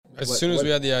As soon as we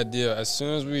had the idea, as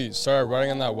soon as we started writing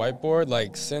on that whiteboard,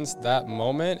 like since that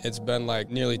moment, it's been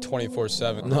like nearly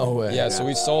 24/7. No way. Yeah, so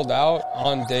we sold out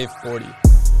on day 40.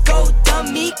 Go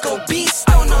dummy, go beast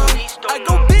on them. I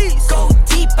go beast. Go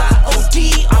deep, I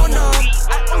OD on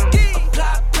them.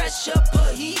 Apply pressure,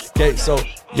 put heat. Okay, so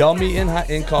y'all meet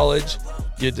in college.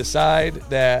 You decide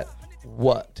that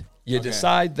what?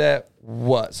 Decide that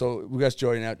what? So we got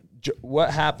Jordy now. What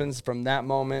happens from that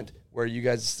moment where you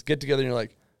guys get together and you're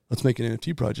like, let's make an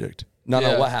NFT project? No,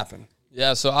 what happened?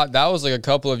 Yeah, so that was like a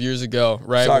couple of years ago,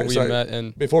 right? Sorry, when we met.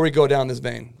 And before we go down this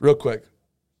vein, real quick,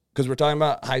 because we're talking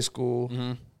about high school.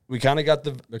 Mm-hmm. We kind of got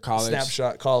the college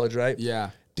snapshot college, right?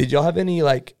 Yeah. Did y'all have any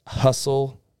like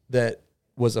hustle that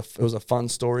was a fun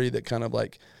story that kind of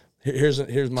like,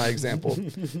 here's my example.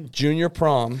 Junior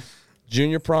prom,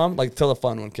 like tell a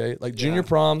fun one, okay? Like junior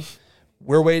prom,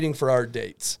 we're waiting for our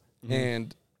dates.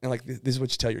 And like, this is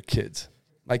what you tell your kids.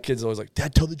 My kid's always like,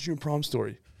 Dad, tell the junior prom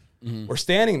story. We're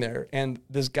standing there, and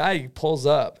this guy pulls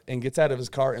up and gets out of his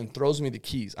car and throws me the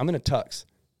keys. I'm in a tux.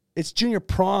 It's junior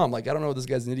prom. Like, I don't know, this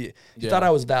guy's an idiot. He thought I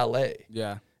was valet.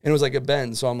 Yeah. And it was like a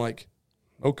Benz. So I'm like,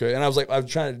 okay. And I was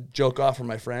trying to joke off from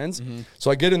my friends.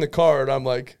 So I get in the car, and I'm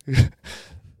like,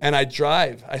 and I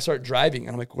start driving,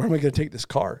 and I'm like, where am I going to take this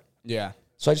car? Yeah.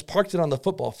 So I just parked it on the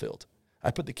football field.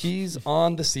 I put the keys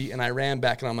on the seat, and I ran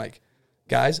back, and I'm like,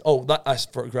 guys, I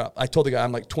forgot. I told the guy,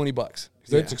 I'm like, $20. Because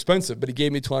it's expensive, but he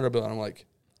gave me $200 bill, and I'm like,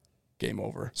 game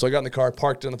over. So I got in the car,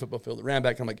 parked it on the football field, ran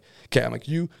back, and I'm like, okay,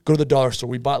 you go to the dollar store.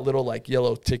 We bought little like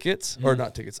yellow tickets, or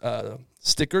not tickets,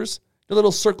 stickers. They're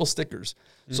little circle stickers.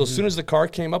 So as soon as the car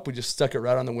came up, we just stuck it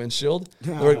right on the windshield.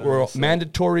 We're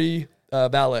mandatory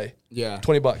valet. Yeah.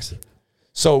 $20.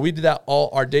 So we did that all.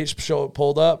 Our dates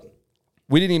pulled up.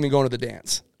 We didn't even go to the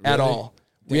dance at all.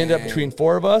 We ended up between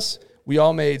four of us. We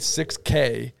all made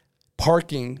 $6K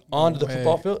parking onto the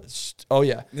football field. Oh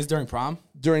yeah. This during prom?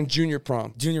 During junior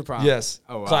prom. Junior prom. Yes.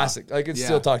 Oh, wow. Classic. Like it's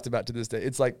still talked about to this day.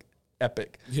 It's like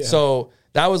epic. Yeah. So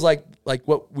that was like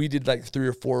what we did, like 3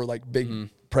 or 4 like big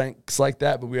pranks like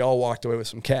that, but we all walked away with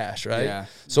some cash, right? Yeah.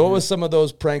 So what was some of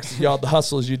those pranks, y'all, the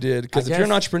hustles you did? Because if you're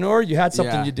an entrepreneur, you had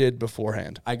something you did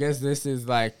beforehand. I guess this is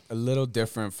like a little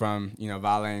different from,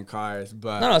 valeting cars,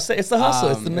 but No, it's the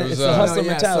hustle. It's the hustle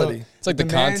mentality. So It's like the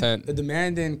content. The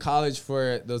demand in college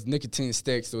for those nicotine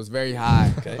sticks was very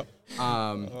high. Okay.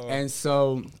 And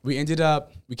so we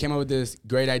came up with this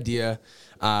great idea.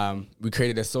 We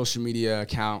created a social media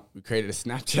account. We created a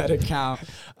Snapchat account.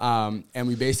 And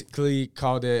we basically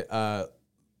called it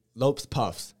Lopes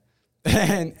Puffs.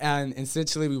 and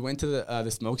essentially we went to the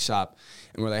smoke shop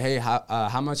and we're like, hey,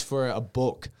 how much for a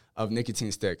bulk of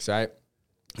nicotine sticks, right?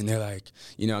 And they're like,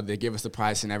 they gave us the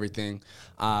price and everything.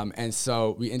 And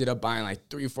so we ended up buying like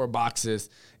 3 or 4 boxes.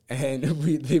 And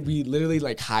we literally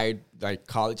like hired like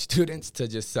college students to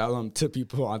just sell them to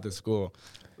people at the school.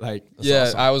 Like,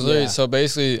 awesome. I was literally, so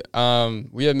basically,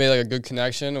 we had made like a good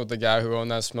connection with the guy who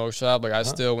owned that smoke shop. Like I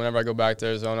still, whenever I go back to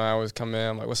Arizona, I always come in,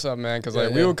 I'm like, what's up, man? Cause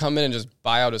we would come in and just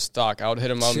buy out his stock. I would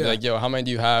hit him up and be like, yo, how many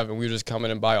do you have? And we would just come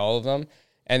in and buy all of them.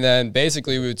 And then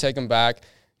basically we would take them back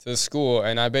to the school,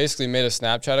 and I basically made a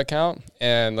Snapchat account,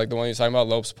 and like the one you're talking about,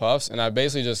 Lopes Puffs, and I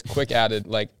basically just quick added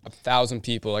like 1,000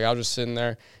 people. Like I was just sitting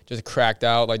there, just cracked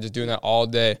out, like just doing that all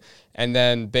day. And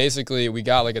then basically we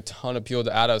got like a ton of people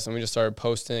to add us, and we just started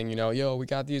posting, yo, we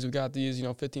got these,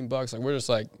 $15. Like we're just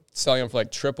like selling them for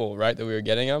like triple, right, that we were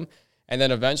getting them. And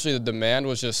then eventually the demand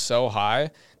was just so high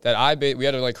that we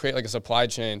had to like create like a supply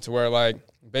chain to where like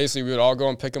basically we would all go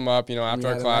and pick them up, after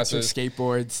our classes.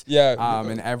 Skateboards. Yeah.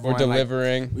 And everyone we're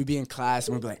delivering. Like, we'd be in class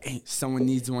and we'd be like, hey, someone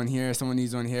needs one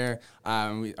here.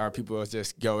 Our people would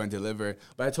just go and deliver.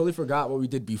 But I totally forgot what we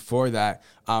did before that.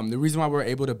 The reason why we were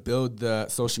able to build the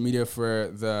social media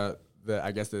for the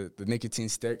nicotine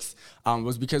sticks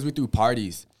was because we threw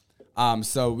parties.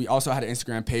 So we also had an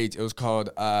Instagram page. It was called,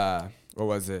 what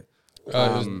was it? It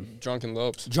was Drunken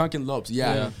Lopes. Drunken Lopes,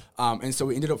 yeah. And so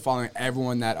we ended up following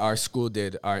everyone that our school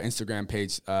did, our Instagram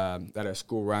page that our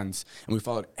school runs. And we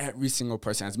followed every single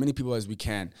person, as many people as we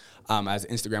can, as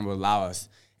Instagram will allow us.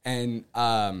 And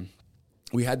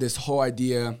we had this whole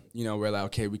idea, we're like,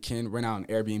 okay, we can rent out an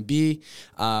Airbnb,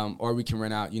 or we can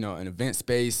rent out, an event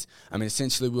space. I mean,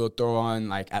 essentially we'll throw on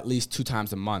like at least 2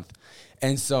 times a month.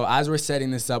 And so as we're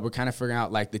setting this up, we're kind of figuring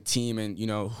out like the team and,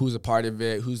 who's a part of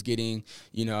it, who's getting,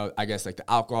 like the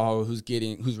alcohol, who's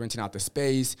renting out the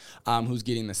space, who's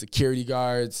getting the security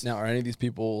guards. Now, are any of these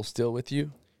people still with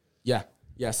you? Yeah.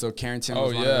 Yeah, so Carrington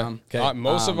was one of them. Okay.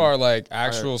 Most of our like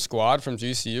actual squad from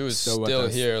GCU is still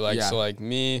here. So like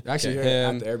me, actually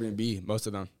him, at the Airbnb, most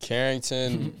of them.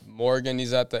 Carrington, Morgan,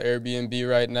 he's at the Airbnb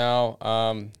right now.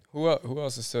 Who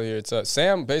else is still here? It's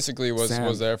Sam. Basically,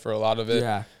 was there for a lot of it.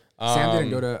 Yeah. Sam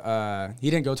didn't go to he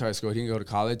didn't go to our school. He didn't go to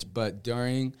college. But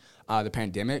during the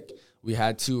pandemic, we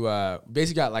had to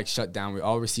basically got like shut down. We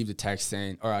all received a text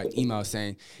saying or an email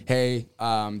saying, "Hey,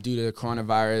 due to the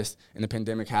coronavirus and the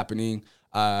pandemic happening,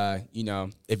 you know,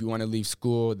 if you want to leave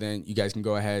school, then you guys can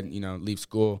go ahead and, you know, leave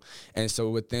school." And so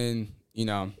within, you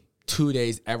know, 2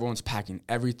 days, everyone's packing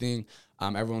everything.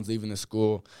 Everyone's leaving the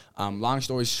school. Long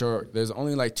story short, there's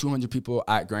only like 200 people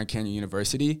at Grand Canyon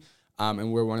University.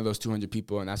 And we're one of those 200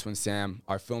 people. And that's when Sam,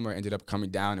 our filmer, ended up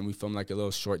coming down and we filmed like a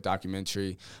little short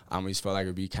documentary. We just felt like it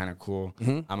would be kind of cool.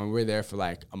 And we were there for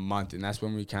like a month. And that's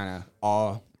when we kind of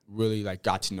all really like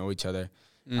got to know each other.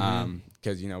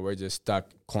 Because, you know, we're just stuck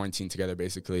quarantined together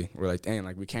basically. We're like, dang,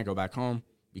 like we can't go back home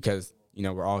because, you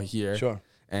know, we're all here. Sure.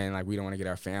 And like we don't want to get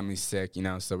our families sick, you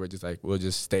know, so we're just like we'll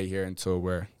just stay here until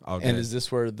we're all good. And is this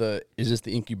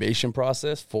the incubation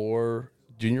process for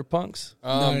Junior Punks?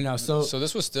 No. So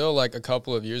this was still like a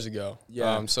couple of years ago.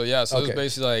 Yeah. So it was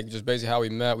basically like just basically how we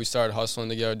met. We started hustling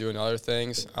together, doing other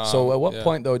things. So at what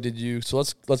point though did you? So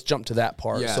let's jump to that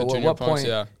part. Yeah, so at what Punks,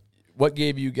 point? What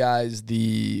gave you guys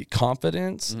the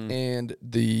confidence and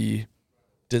the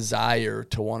desire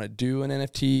to want to do an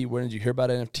NFT? When did you hear about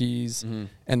NFTs?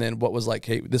 And then what was like,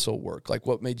 hey, this will work? Like,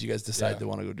 what made you guys decide to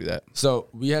want to go do that? So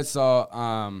we had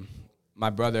saw my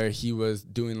brother. He was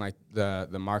doing like the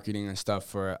marketing and stuff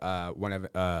for one of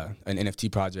an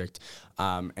NFT project,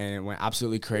 and it went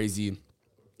absolutely crazy.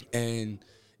 And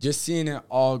just seeing it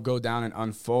all go down and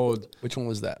unfold. Which one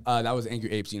was that? That was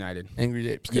Angry Apes United. Angry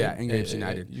Apes. Yeah, Angry Apes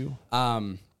United.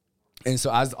 And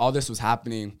so as all this was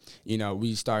happening, you know,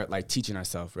 we start like teaching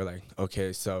ourselves. We're like,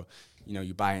 okay, so, you know,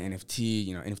 you buy an NFT,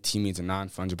 you know, NFT means a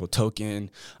non-fungible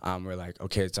token. We're like,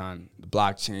 okay, it's on the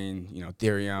blockchain, you know,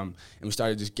 Ethereum. And we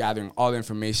started just gathering all the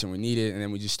information we needed, and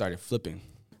then we just started flipping.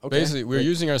 Okay. Basically, we were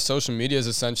using our social medias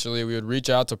essentially. We would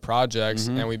reach out to projects,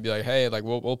 and we'd be like, hey, like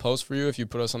we'll post for you if you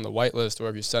put us on the whitelist or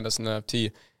if you send us an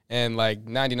NFT. And like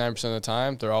 99% of the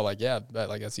time, they're all like, yeah,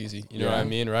 like that's easy. You know what I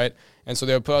mean, right? And so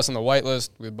they would put us on the whitelist.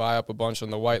 We'd buy up a bunch on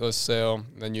the whitelist sale,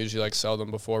 and then usually like sell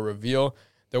them before reveal.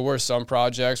 There were some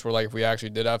projects where like if we actually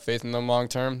did have faith in them long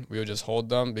term, we would just hold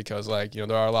them because like, you know,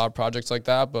 there are a lot of projects like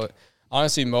that. But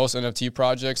honestly, most NFT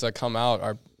projects that come out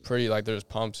are pretty like there's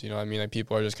pumps. You know what I mean? Like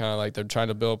people are just kind of like they're trying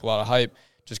to build up a lot of hype.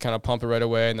 Just kind of pump it right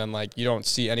away, and then like you don't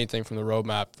see anything from the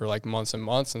roadmap for like months and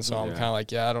months, and so I'm kind of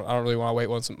like, I don't really want to wait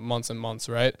months and months,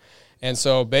 right? And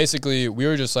so basically, we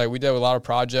were just like we did a lot of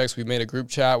projects. We made a group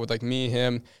chat with like me,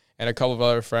 him, and a couple of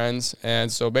other friends,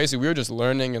 and so basically we were just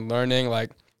learning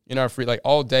like in our free, like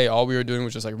all day, all we were doing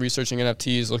was just like researching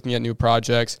NFTs, looking at new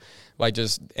projects, like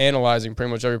just analyzing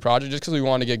pretty much every project just because we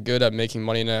wanted to get good at making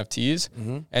money in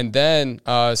NFTs. And then,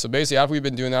 so basically after we've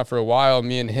been doing that for a while,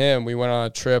 me and him, we went on a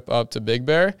trip up to Big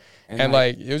Bear and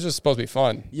like it was just supposed to be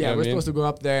fun. Yeah, you know we're supposed to go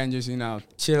up there and just, you know,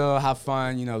 chill, have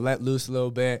fun, you know, let loose a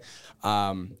little bit.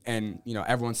 And, you know,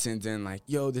 everyone sends in like,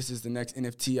 yo, this is the next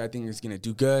NFT. I think it's going to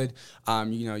do good.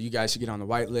 You know, you guys should get on the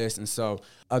whitelist. And so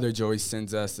other Joey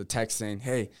sends us a text saying,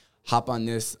 hey, hop on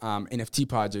this NFT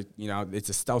project. You know, it's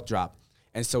a stealth drop.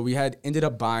 And so we had ended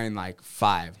up buying like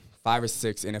five or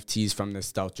six NFTs from this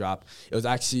stealth drop. It was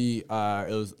actually, it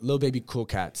was Lil Baby Cool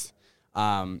Cats.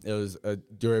 It was a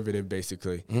derivative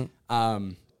basically.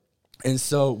 And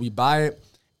so we buy it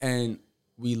and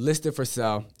we list it for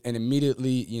sale, and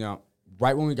immediately, you know,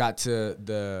 right when we got to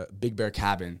the Big Bear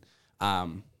cabin,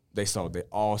 they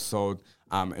all sold.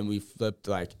 And we flipped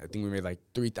like, I think we made like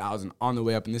 3,000 on the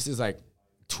way up, and this is like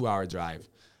 2-hour drive.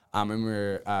 And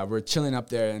we're chilling up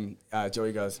there, and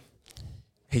Joey goes,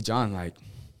 hey John, like,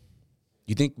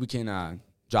 you think we can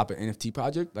drop an NFT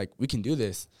project? Like, we can do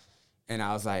this. And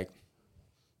I was like,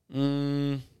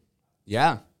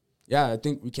 yeah, I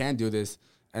think we can do this.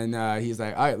 And he's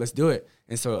like, all right, let's do it.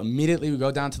 And so immediately we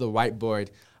go down to the whiteboard,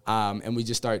 and we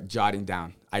just start jotting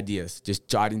down ideas, just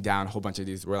jotting down a whole bunch of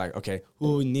these. We're like, okay,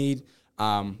 who we need?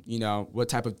 You know, what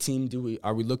type of team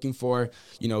are we looking for?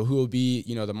 You know, who will be,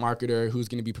 you know, the marketer, who's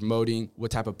going to be promoting,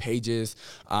 what type of pages,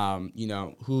 you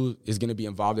know, who is going to be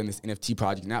involved in this NFT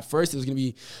project. And at first it was going to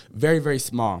be very, very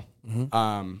small.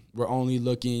 We're only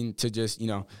looking to just, you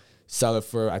know, sell it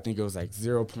for, I think it was like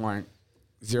 0.05.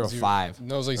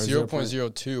 No, it was like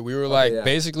 0.02. We were like,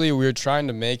 basically, we were trying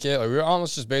to make it. Like, we were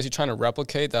almost just basically trying to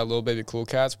replicate that Lil Baby Cool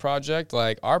Cats project.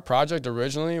 Like, our project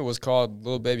originally was called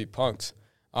Lil Baby Punks.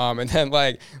 And then,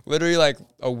 like, literally, like,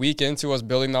 a week into us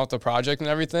building out the project and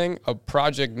everything, a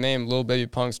project named Lil Baby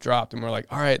Punks dropped. And we're like,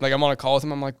 all right. Like, I'm on a call with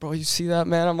him. I'm like, bro, you see that,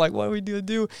 man? I'm like, what do we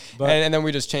do? And then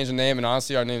we just changed the name. And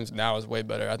honestly, our name now is way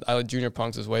better. I Junior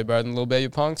Punks is way better than Lil Baby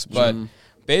Punks. But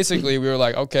basically, we were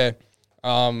like, okay,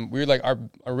 we were like, our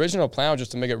original plan was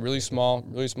just to make it really small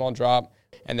drop.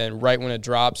 And then right when it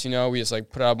drops, you know, we just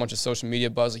like put out a bunch of social media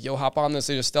buzz, like, yo, hop on this.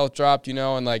 They just stealth dropped, you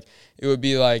know, and like it would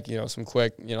be like, you know, some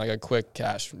quick, you know, like a quick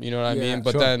cash, you know what I mean?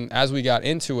 But then as we got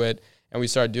into it and we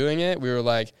started doing it, we were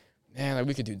like, man, like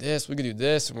we could do this.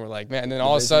 And we're like, man, and then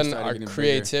all of a sudden our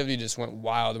creativity just went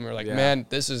wild. And we were like, man,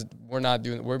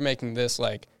 we're making this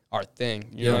like our thing.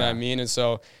 You know what I mean?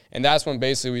 And that's when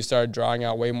basically we started drawing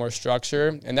out way more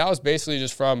structure. And that was basically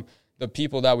just from the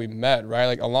people that we met, right?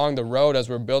 Like along the road as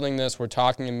we're building this, we're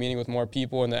talking and meeting with more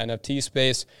people in the NFT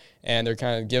space, and they're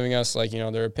kind of giving us like, you know,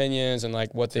 their opinions and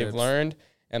like what they've learned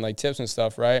and like tips and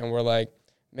stuff, right? And we're like,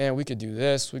 man, we could do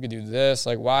this.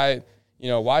 Like why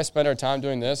spend our time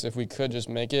doing this if we could just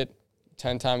make it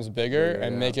 10 times bigger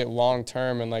and make it long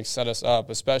term and like set us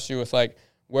up, especially with like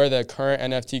where the current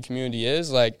NFT community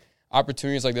is. Like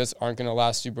opportunities like this aren't going to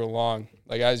last super long.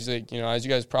 Like as you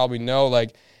guys probably know,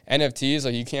 like NFTs,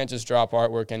 like you can't just drop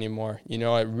artwork anymore. You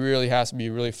know, it really has to be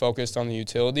really focused on the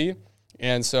utility.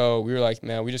 And so we were like,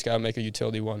 man, we just got to make a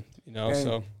utility one, you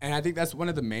know? And I think that's one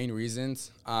of the main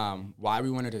reasons why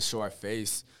we wanted to show our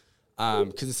face.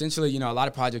 Because essentially, you know, a lot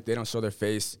of projects, they don't show their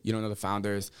face. You don't know the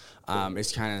founders.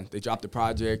 It's kind of, they drop the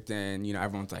project and, you know,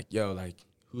 everyone's like, yo, like,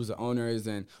 who's the owners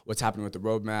and what's happening with the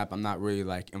roadmap. I'm not really,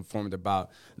 like, informed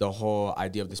about the whole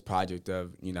idea of this project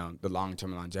of, you know, the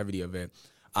long-term longevity of it.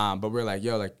 But we're like,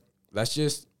 yo, like, let's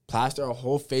just plaster our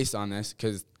whole face on this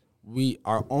because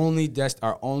our only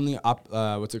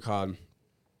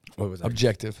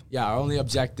objective. Yeah, our only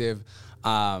objective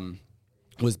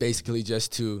was basically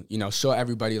just to, you know, show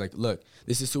everybody, like, look,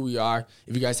 this is who we are.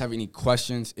 If you guys have any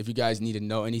questions, if you guys need to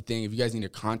know anything, if you guys need to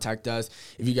contact us,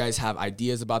 if you guys have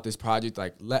ideas about this project,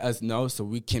 like, let us know so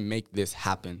we can make this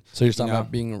happen. So you're talking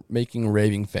about making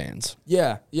raving fans.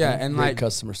 Yeah, and great like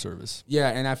customer service. Yeah,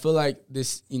 and I feel like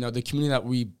this, you know, the community that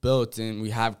we built and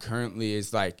we have currently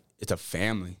is like, it's a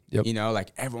family. Yep. You know, like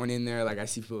everyone in there, like I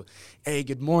see people, hey,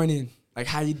 good morning. Like,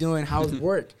 how you doing? How's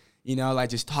work? You know, like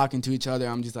just talking to each other.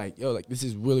 I'm just like, yo, like this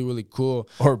is really, really cool.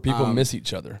 Or people miss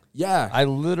each other. Yeah. I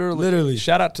literally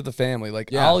shout out to the family.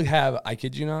 Like I'll have, I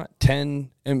kid you not,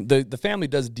 10, and the family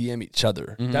does DM each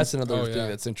other. Mm-hmm. That's another thing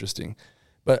that's interesting.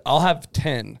 But I'll have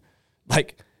 10,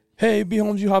 like, hey, B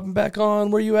Holmes, you hopping back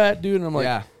on? Where you at, dude? And I'm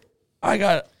like, I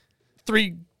got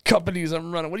 3 companies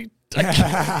I'm running. What are you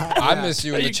I miss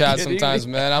you in the chat sometimes,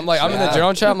 man. I'm like, I'm in the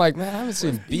journal chat. I'm like, man, I haven't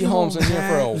seen B Holmes in here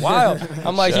for a while.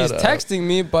 I'm like, he's texting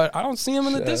me, but I don't see him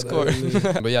in the Discord.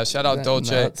 But yeah, shout out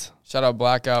Dolce. Nuts. Shout out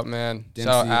Blackout, man. Dempsey.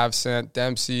 Shout out Absent,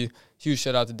 Dempsey. Huge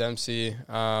shout out to Dempsey.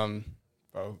 NFT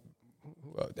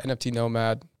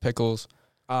Nomad, Pickles.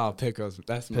 Oh, Pickles.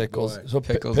 That's my Pickles. boy. So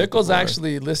Pickles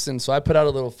actually, listen, so I put out a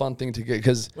little fun thing to get,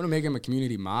 because I want to make him a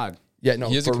community mod. Yeah, no,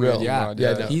 he is for real. Yeah,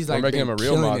 no. He's like making him a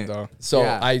real mod though. So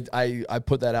I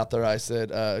put that out there. I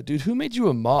said, dude, who made you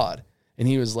a mod? And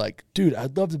he was like, dude,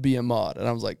 I'd love to be a mod. And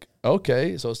I was like,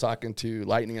 okay. So I was talking to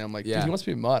Lightning, and I'm like, dude, he wants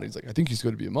to be a mod. He's like, I think he's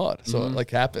going to be a mod. So it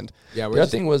like happened. Yeah. The other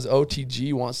thing was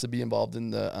OTG wants to be involved in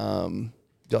the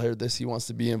y'all hear this? He wants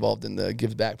to be involved in the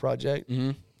Give Back project.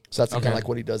 Mm-hmm. So that's kind of like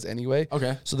what he does anyway.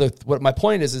 Okay. So what my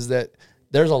point is that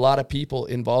there's a lot of people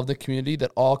involved in the community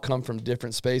that all come from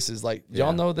different spaces. Like,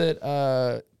 y'all know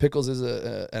that Pickles is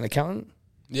an accountant?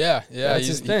 Yeah. That's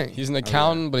his thing. He's an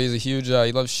accountant, but he's a huge,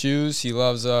 he loves shoes. He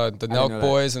loves the Nelk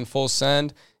Boys and Full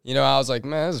Send. You know, I was like,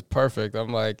 man, this is perfect.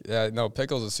 I'm like, yeah, no,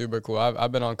 Pickles is super cool.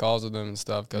 I've been on calls with him and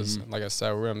stuff because, like I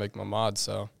said, we're going to make my mod,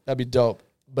 so. That'd be dope.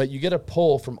 But you get a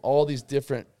pull from all these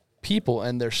different people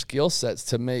and their skill sets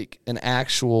to make an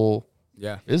actual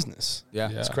business.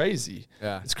 Yeah. It's crazy.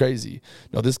 Yeah. It's crazy.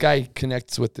 No, this guy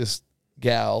connects with this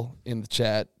gal in the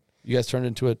chat. You guys turned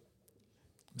into a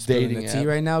dating app. Tea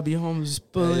right now, B Holmes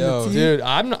spilling the tea. Dude,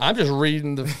 I'm just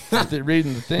reading the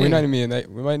thing.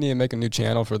 We might need to make a new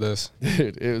channel for this.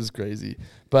 Dude, it was crazy.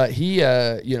 But he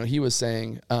he was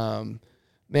saying,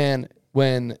 man,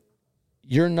 when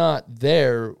you're not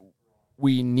there,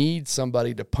 we need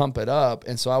somebody to pump it up.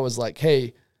 And so I was like,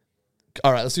 hey,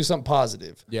 all right, let's do something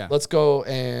positive. Yeah. Let's go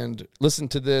and listen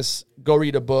to this, go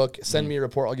read a book, send me a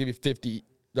report. I'll give you $50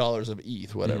 of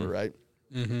ETH, whatever, right?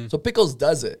 Mm-hmm. So Pickles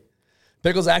does it.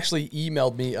 Pickles actually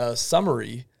emailed me a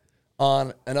summary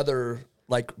on another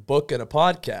like book and a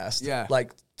podcast. Yeah.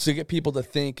 Like to get people to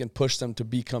think and push them to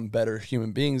become better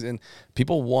human beings. And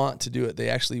people want to do it. They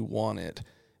actually want it.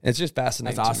 And it's just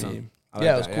fascinating. That's awesome. To me. Like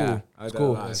it was cool. Yeah. It was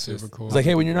cool. That's super cool. It's like,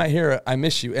 hey, when you're not here, I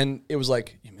miss you. And it was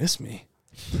like, you miss me.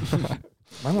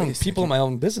 People in my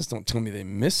own business don't tell me they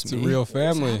miss me. It's a real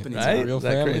family. Right? It's a real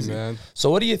family, crazy? Man. So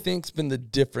what do you think's been the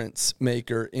difference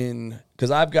maker in,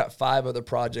 because I've got 5 other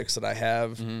projects that I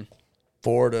have,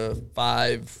 4 to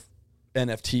 5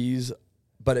 NFTs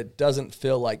but it doesn't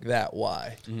feel like that.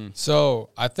 Why? So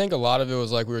I think a lot of it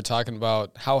was like we were talking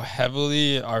about how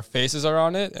heavily our faces are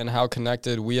on it and how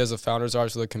connected we as the founders are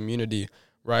to the community,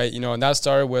 right? You know, and that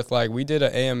started with like we did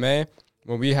an AMA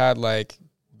when we had like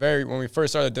when we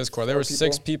first started Discord, there were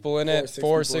 6 people in it,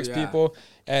 6 people,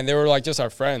 and they were like just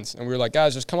our friends. And we were like,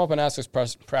 guys, just come up and ask us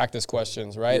practice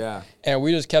questions, right? Yeah. And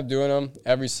we just kept doing them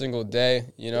every single day,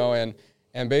 you know, and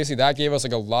basically that gave us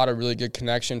like a lot of really good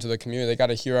connection to the community. They got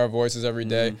to hear our voices every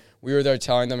day. We were there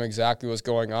telling them exactly what's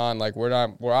going on. Like we're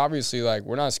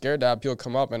not scared to have people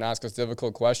come up and ask us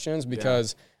difficult questions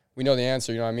because we know the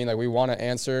answer, you know what I mean? Like we want to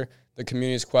answer the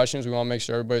community's questions. We want to make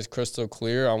sure everybody's crystal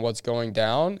clear on what's going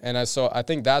down. And I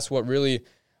think that's what really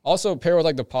also paired with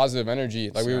like the positive energy.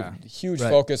 Like we were huge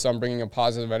focus on bringing a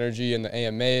positive energy in the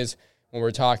AMAs when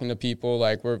we're talking to people.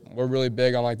 Like we're really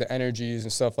big on like the energies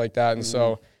and stuff like that. And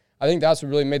so I think that's what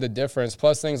really made the difference.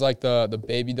 Plus things like the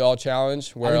baby doll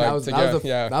challenge where that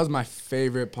was my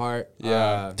favorite part.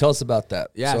 Yeah. Tell us about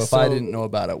that. Yeah, So if I didn't know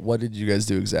about it, what did you guys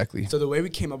do exactly? So the way we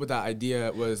came up with that idea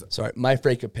was my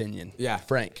Frank opinion. Yeah.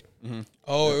 Frank.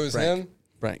 Oh, it was Frank. him?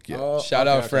 Frank, yeah. Oh, Shout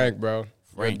out Frank, bro.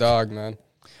 Great dog, man.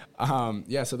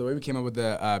 So the way we came up with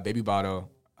the baby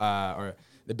bottle or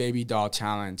the baby doll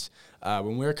challenge,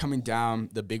 when we were coming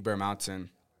down the Big Bear Mountain,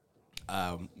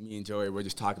 me and Joey were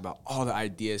just talking about all the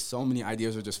ideas. So many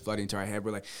ideas were just flooding into our head.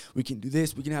 We're like, we can do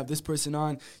this. We can have this person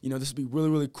on. You know, this would be really,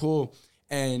 really cool.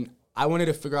 And I wanted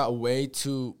to figure out a way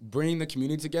to bring the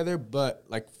community together, but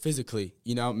like physically,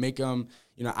 you know, make them,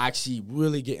 you know, actually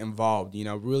really get involved, you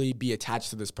know, really be attached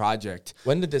to this project.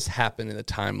 When did this happen in the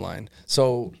timeline?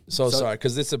 So sorry,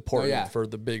 because it's important for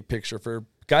the big picture. For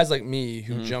guys like me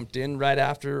who jumped in right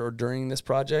after or during this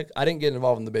project, I didn't get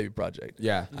involved in the baby project.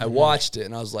 Yeah. I watched it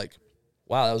and I was like,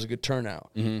 wow, that was a good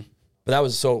turnout. But that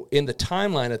was so in the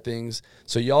timeline of things.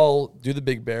 So y'all do the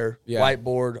Big Bear,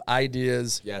 whiteboard,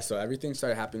 ideas. Yeah, so everything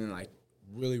started happening like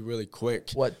really, really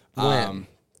quick. When?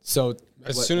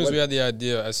 As soon as we had the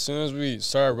idea, as soon as we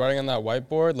started writing on that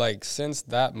whiteboard, like since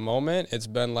that moment, it's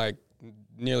been like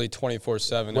nearly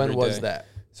 24/7. When was that?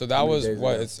 So that was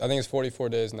I think it's 44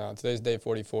 days now. Today's day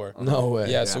 44. No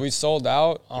way. Yeah, so we sold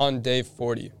out on day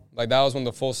 40. Like that was when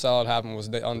the full sellout happened, was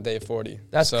on day 40.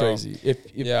 That's crazy.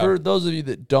 If for those of you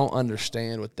that don't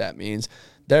understand what that means,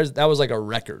 that was like a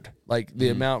record. Like the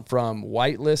amount from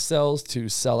whitelist sales to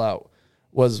sellout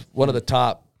was one of the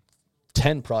top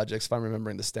 10 projects, if I'm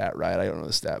remembering the stat right. I don't know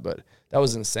the stat, but that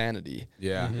was insanity.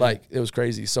 Yeah. Like it was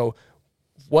crazy. So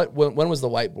when was the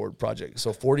whiteboard project?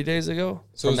 So 40 days ago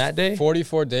from that day?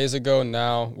 44 days ago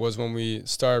now was when we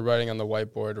started writing on the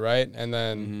whiteboard, right? And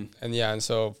then, and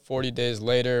so 40 days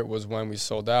later was when we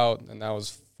sold out, and that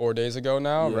was 4 days ago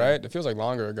now, right? It feels like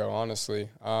longer ago, honestly.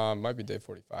 Might be day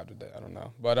 45 today, I don't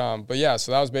know. But yeah,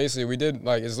 so that was basically, we did,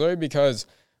 like, it's literally because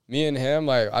me and him,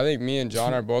 like, I think me and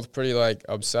John are both pretty, like,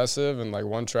 obsessive and, like,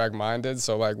 one-track minded.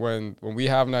 So, like, when we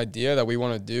have an idea that we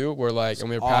want to do, we're, like, and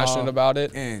we're passionate about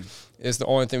it, it's the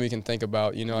only thing we can think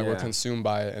about, you know, like, we're consumed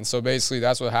by it. And so, basically,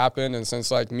 that's what happened. And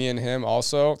since, like, me and him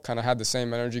also kind of had the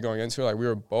same energy going into it, like, we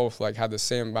were both, like, had the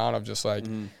same amount of just, like,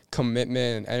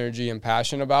 commitment and energy and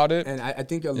passion about it. And I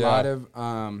think a lot of,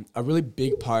 a really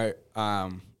big part,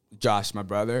 Josh, my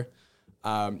brother,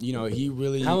 you know, he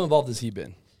really... How involved has he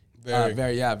been?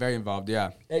 Very involved.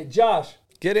 Yeah. Hey, Josh,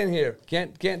 get in here.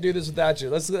 Can't do this without you.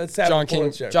 Let's have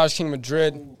Josh King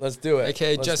Madrid. Let's do it.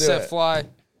 AKA Just Set Fly.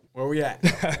 Where we at?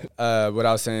 What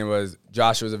I was saying was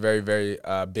Josh was a very, very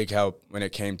big help when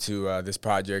it came to this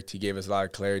project. He gave us a lot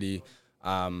of clarity,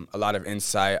 a lot of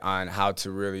insight on how to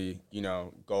really, you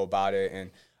know, go about it, and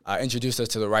introduce us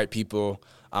to the right people,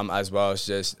 as well as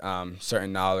just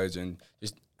certain knowledge and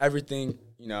just everything,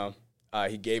 you know,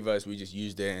 he gave us. We just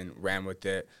used it and ran with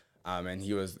it. And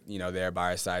he was, you know, there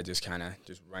by our side, just kind of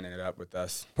just running it up with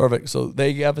us. Perfect. So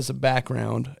they gave us a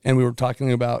background, and we were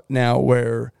talking about now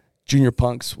where Junior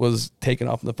Punks was taken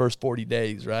off in the first 40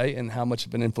 days, right? And how much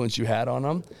of an influence you had on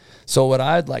them. So what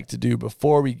I'd like to do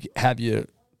before we have you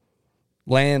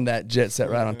land that jet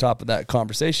set right on top of that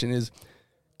conversation is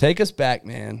take us back,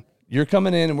 man. You're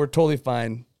coming in, and we're totally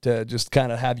fine to just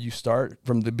kind of have you start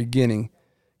from the beginning.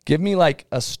 Give me like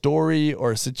a story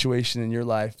or a situation in your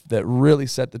life that really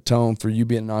set the tone for you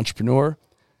being an entrepreneur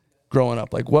growing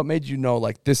up. Like what made you know,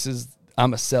 like,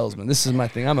 I'm a salesman. This is my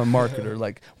thing. I'm a marketer.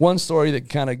 Like one story that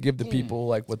kind of give the people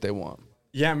like what they want.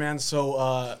 Yeah, man.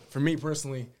 So for me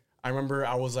personally, I remember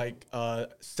I was like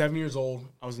 7 years old.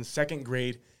 I was in second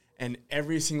grade, and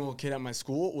every single kid at my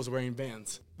school was wearing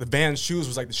Vans. The Vans shoes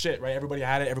was like the shit, right? Everybody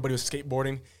had it. Everybody was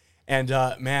skateboarding. And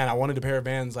man, I wanted a pair of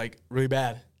Vans like really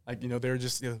bad. Like, they were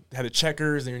just, they had the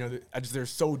checkers, and, they're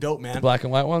so dope, man. Black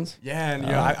and white ones? Yeah,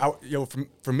 and,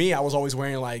 for me, I was always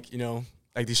wearing, like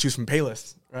these shoes from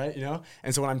Payless, right,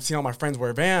 And so when I'm seeing all my friends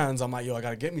wear Vans, I'm like, I got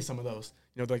to get me some of those.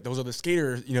 Like those are the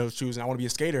skater, shoes, and I want to be a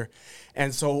skater.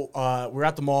 And so we're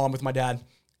at the mall. I'm with my dad.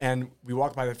 And we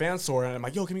walked by the Vans store, and I'm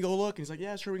like, can we go look? And he's like,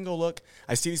 yeah, sure, we can go look.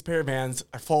 I see these pair of Vans.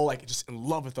 I fall, like, just in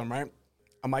love with them, right?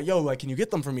 I'm like, like, can you get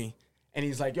them for me? And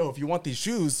he's like, if you want these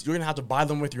shoes, you're going to have to buy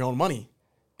them with your own money.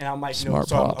 And I'm like, so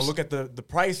I look at the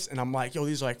price, and I'm like,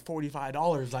 these are like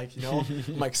 $45. Like,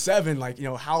 I'm like, $7. Like,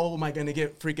 how am I going to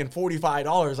get freaking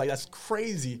 $45? Like, that's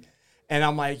crazy. And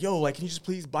I'm like, like, can you just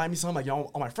please buy me some? Like, all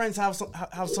my friends have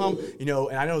some,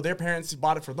 and I know their parents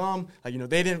bought it for them. Like,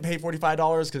 they didn't pay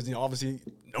 $45 because, obviously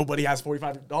nobody has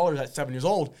 $45 at 7 years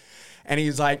old. And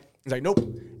he's like, nope.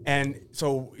 And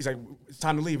so he's like, it's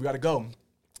time to leave. We got to go.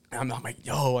 And I'm like,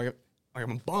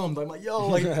 I'm bummed. I'm like,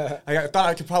 I thought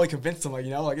I could probably convince him,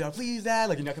 please, Dad.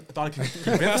 Like, I thought I could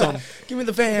convince him. Give me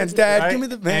the Vans, Dad. Right? Give me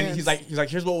the Vans. And he's like,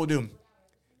 here's what we'll do.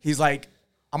 He's like,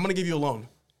 I'm going to give you a loan.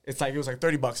 It was like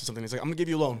 $30 or something. He's like, I'm going to give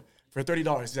you a loan for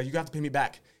 $30. He's like, you have to pay me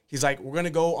back. He's like, we're going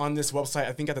to go on this website.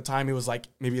 I think at the time it was like,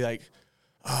 maybe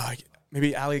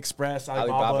AliExpress,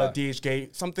 Alibaba,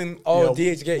 DHgate, something.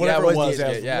 DHgate. Whatever Yeah, it was.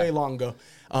 DHgate, yeah. Way long ago.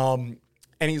 And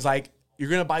he's like, you're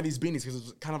going to buy these beanies because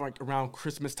it's kind of like around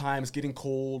Christmas time. It's getting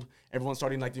cold. Everyone's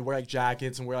starting like to wear like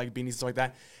jackets and wear like beanies and stuff like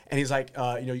that. And he's like,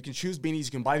 you can choose beanies.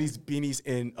 You can buy these beanies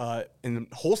in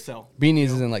wholesale. Beanies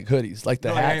is in like hoodies, like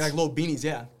the hats. Like little beanies,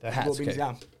 yeah. The hats, little beanies,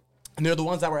 yeah. And they're the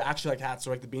ones that were actually like hats.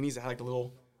 So like the beanies that had like the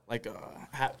little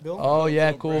hat bill. Oh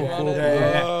yeah, cool.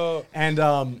 Yeah.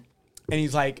 And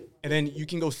he's like, and then you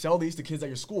can go sell these to kids at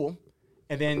your school,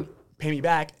 and then pay me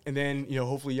back, and then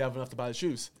hopefully you have enough to buy the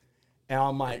shoes. And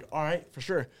I'm like, all right, for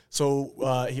sure.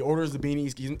 So he orders the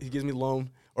beanies. He gives me the loan,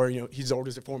 or he just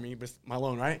orders it for me, but it's my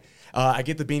loan, right? I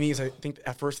get the beanies. I think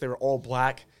at first they were all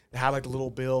black. They had like the little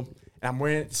bill, and I'm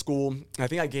wearing it at school. And I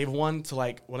think I gave one to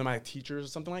like one of my teachers or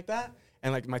something like that.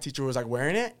 And like my teacher was like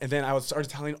wearing it, and then I started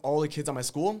telling all the kids at my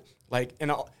school, like,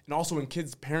 and also when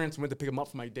kids' parents went to pick them up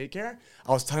from my daycare,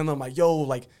 I was telling them like,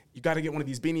 like you got to get one of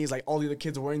these beanies. Like all the other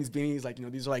kids are wearing these beanies. Like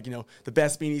these are like the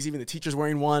best beanies. Even the teacher's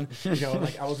wearing one.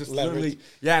 Like I was just literally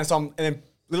And so and then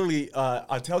literally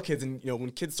I tell kids, and when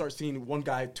kids start seeing one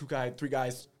guy, two guys, three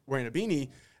guys wearing a beanie,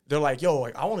 they're like,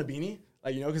 like I want a beanie.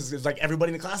 Like because it's like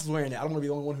everybody in the class is wearing it. I don't want to be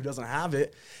the only one who doesn't have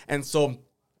it. And so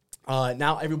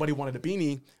now everybody wanted a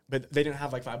beanie, but they didn't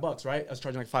have like $5, right? I was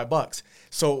charging like $5.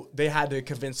 So they had to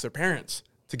convince their parents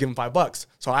to give them $5.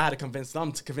 So I had to convince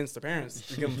them to convince their parents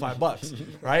to give them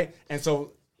 $5, right? And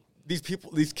so these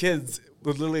kids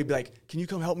would literally be like, can you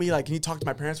come help me? Like, can you talk to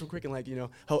my parents real quick and like,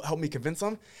 help me convince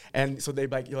them? And so they'd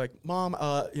be like, you're like, Mom,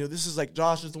 this is like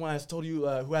Josh is the one I told you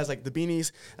who has like the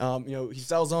beanies. He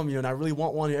sells them, and I really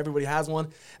want one. Everybody has one.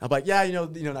 I'm like, yeah,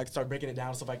 and I start breaking it down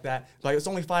and stuff like that. Like, it's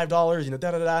only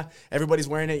 $5, Everybody's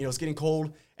wearing it, it's getting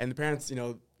cold. And the parents,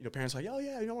 parents are like, oh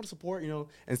yeah, I want to support,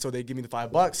 And so they give me the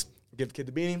 $5, give the kid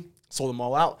the beanie, sold them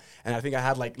all out. And I think I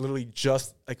had like literally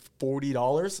just like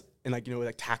 $40. And like,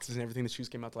 like taxes and everything, the shoes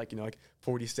came out to like, like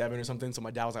 47 or something. So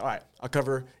my dad was like, all right, I'll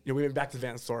cover, we went back to the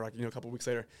Vans store like, a couple of weeks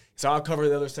later. So I'll cover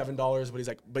the other $7, but he's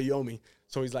like, but you owe me.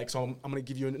 So he's like, so I'm going to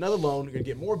give you another loan. You're going to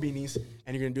get more beanies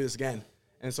and you're going to do this again.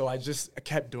 And so I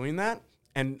kept doing that.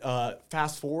 And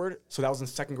fast forward. So that was in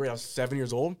second grade. I was 7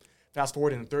 years old. Fast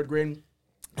forward in third grade.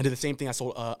 I did the same thing. I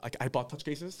sold, I bought touch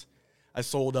cases. I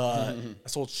sold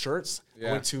shirts. Yeah.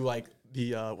 I went to like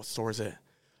the, what store is it?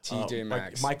 TJ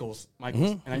Maxx. Like Michael's.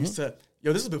 And I used to,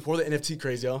 this is before the NFT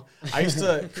craze, I used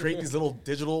to create these little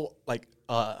digital, like,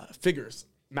 figures.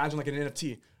 Imagine like an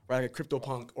NFT, right? Like a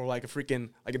CryptoPunk or like a freaking,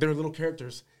 like they were little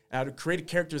characters. And I would create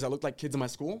characters that looked like kids in my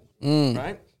school,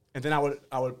 right? And then I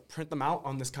would print them out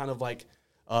on this kind of like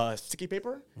sticky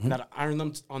paper, and I'd iron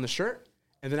them on the shirt.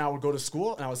 And then I would go to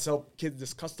school and I would sell kids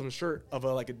this custom shirt of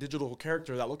like a digital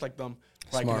character that looked like them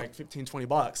for like $15,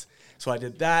 $20. So I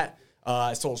did that.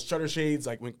 I sold shutter shades,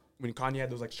 like when Kanye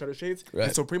had those like shutter shades. Right.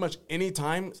 And so pretty much any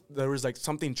time there was like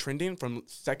something trending from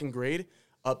second grade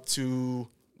up to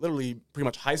literally pretty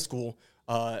much high school,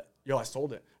 I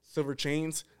sold it. Silver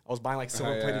chains. I was buying like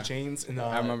silver plated chains in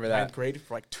I remember that. ninth grade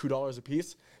for like $2 a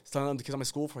piece. Selling them to kids at my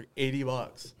school for like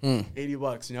 $80.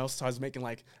 $80, So I was making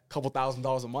like a couple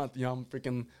 $1,000s a month. I'm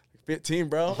freaking 15,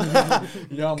 bro.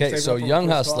 Okay, so young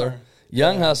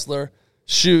hustler,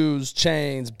 shoes,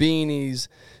 chains, beanies,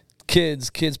 kids,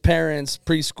 parents,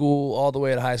 preschool, all the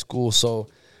way to high school. So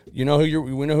we know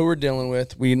who we're dealing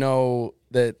with. We know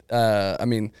that.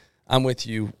 I'm with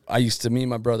you. Me and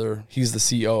my brother, he's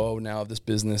the COO now of this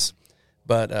business.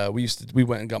 But we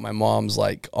went and got my mom's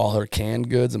like all her canned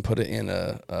goods and put it in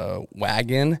a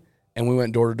wagon, and we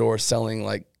went door to door selling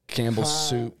like Campbell's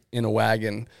soup in a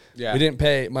wagon. Yeah. We didn't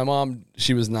pay. My mom,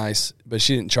 she was nice, but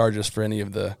she didn't charge us for any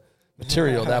of the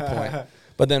material at that point.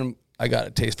 But then I got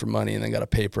a taste for money and then got a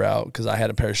paper out because I had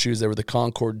a pair of shoes. They were the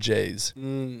Concord J's,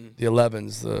 the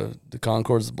 11s, the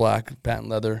Concords, the black patent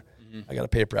leather. I got a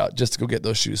paper out just to go get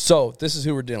those shoes. So this is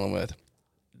who we're dealing with.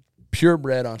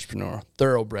 Purebred entrepreneur,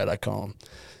 thoroughbred, I call him.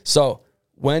 So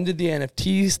when did the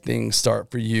NFTs thing start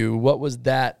for you? What was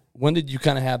that? When did you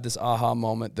kind of have this aha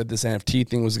moment that this NFT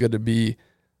thing was going to be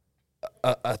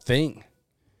a thing?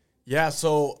 Yeah,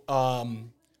 so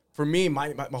for me,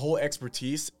 my whole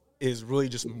expertise is really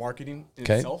just marketing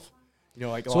in itself. You know,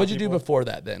 like so what'd you do before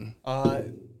that then?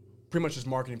 Pretty much just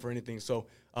marketing for anything. So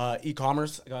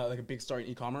e-commerce, I got like a big start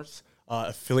in e-commerce.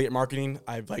 Affiliate marketing,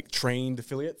 I've like trained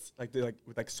affiliates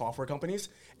with like software companies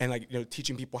and like, you know,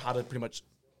 teaching people how to pretty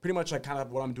much like kind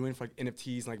of what I'm doing for like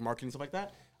NFTs and like marketing and stuff like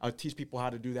that. I would teach people how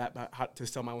to do that, how to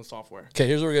sell my own software. Okay,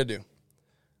 here's what we're gonna do.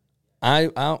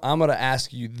 I'm gonna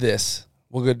ask you this.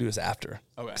 We're gonna do this after.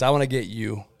 Okay. Because I want to get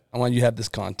you. I want you to have this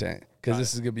content because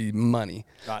this is gonna be money.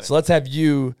 Got it. So let's have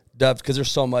you dubbed because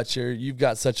there's so much here. You've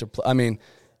got such a. I mean,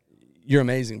 you're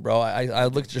amazing, bro. I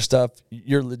looked at your stuff.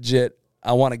 You're legit.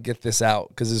 I want to get this out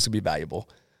because this could be valuable.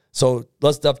 So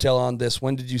let's dovetail on this.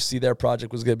 When did you see their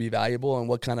project was going to be valuable, and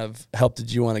what kind of help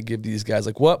did you want to give these guys?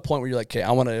 Like, what point were you like, okay,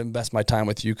 I want to invest my time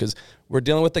with you because we're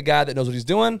dealing with the guy that knows what he's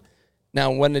doing.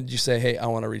 Now, when did you say, hey, I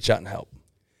want to reach out and help?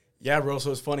 Yeah, bro.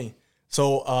 So it's funny.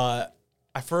 So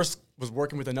I first was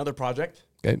working with another project,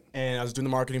 and I was doing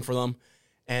the marketing for them.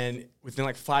 And within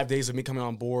like 5 days of me coming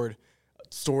on board,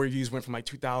 story views went from like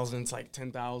 2,000 to like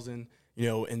 10,000, you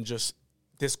know, and just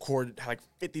Discord had like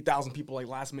 50,000 people like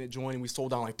last minute join, and we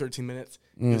sold out in like 13 minutes.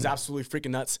 It was absolutely freaking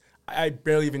nuts. I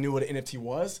barely even knew what an NFT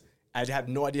was. I had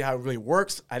no idea how it really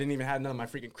works. I didn't even have none of my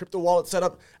freaking crypto wallet set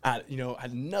up. I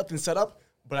had nothing set up,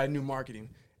 but I knew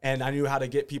marketing. And I knew how to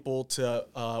get people to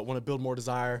want to build more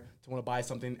desire, to want to buy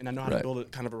something. And I know how to build a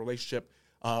kind of a relationship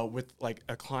with like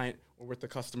a client or with the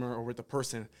customer or with the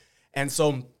person. And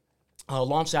so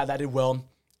launched that did well.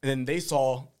 And then they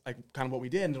saw like kind of what we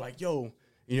did, and they're like, yo,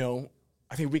 you know,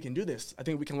 I think we can do this. I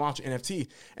think we can launch an NFT.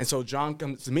 And so John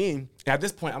comes to me. And at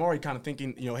this point, I'm already kind of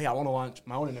thinking, you know, hey, I want to launch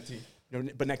my own NFT, you know,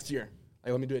 but next year.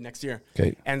 Like, let me do it next year.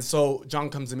 Okay. And so John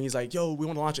comes to me. He's like, yo, we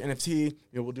want to launch an NFT. You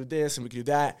know, we'll do this and we can do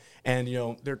that. And, you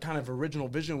know, their kind of original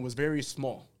vision was very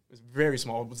small. It was very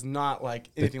small. It was not like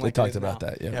anything like that. They talked about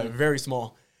that, yeah. Yeah, very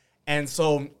small. And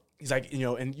so he's like, you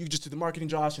know, and you just do the marketing,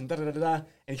 Josh, and da-da-da-da-da. And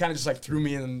he kind of just like threw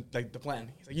me in like the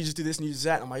plan. He's like, you just do this and you just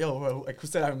that. And I'm like, yo, like, who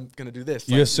said I'm going to do this?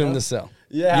 You like, assumed the sell.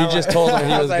 Yeah. You just told him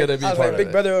he was going to be part of it.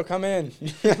 Big brother will come in.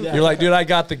 You're like, dude, I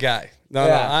got the guy.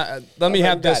 No, let me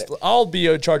have this. I'll be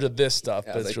in charge of this stuff.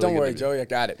 Yeah, That's like, really don't worry, be. Joey, I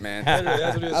got it, man. That's what he was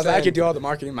I was saying. like, I could do all the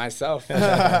marketing myself.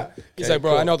 He's like,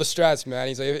 bro, I know the strats, man.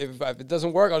 He's like, if it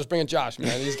doesn't work, I'll just bring in Josh,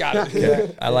 man. He's got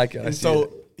it. I like it. And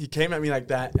so he came at me like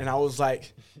that, and I was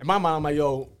like, in my mind, I'm like,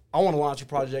 yo, I want to launch a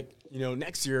project, you know,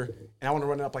 next year, and I want to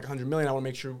run it up like 100 million. I want to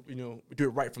make sure, you know, we do it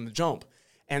right from the jump.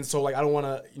 And so, like, I don't want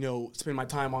to, you know, spend my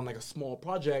time on like a small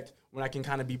project when I can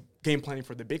kind of be game planning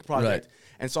for the big project. Right.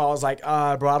 And so I was like,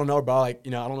 bro, I don't know, bro. Like,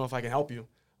 you know, I don't know if I can help you.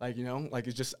 Like, you know, like,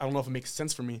 it's just, I don't know if it makes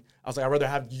sense for me. I was like, I'd rather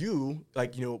have you,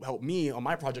 like, you know, help me on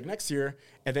my project next year,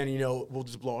 and then, you know, we'll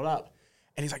just blow it up.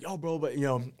 And he's like, yo, bro, but, you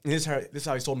know, and this is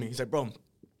how he told me. He's like, bro,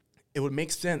 it would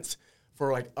make sense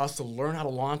for, like, us to learn how to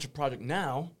launch a project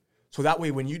now, so that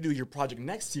way when you do your project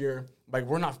next year, like,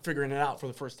 we're not figuring it out for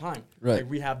the first time. Right. Like,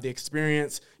 we have the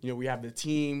experience, you know, we have the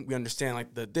team, we understand,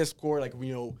 like, the Discord, like, we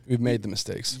know. We've made the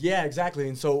mistakes. Yeah, exactly.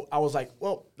 And so I was like,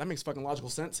 well, that makes fucking logical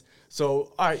sense.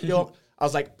 So, all right, you know, I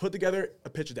was like, put together a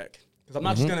pitch deck. Because I'm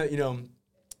not just going to, you know,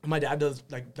 my dad does,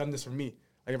 like, done this for me.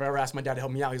 Like, if I ever ask my dad to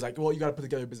help me out, he's like, well, you got to put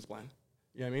together a business plan.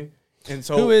 You know what I mean? And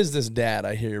so. Who is this dad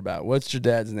I hear about? What's your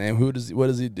dad's name? What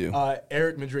does he do?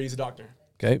 Eric Madrid, he's a doctor.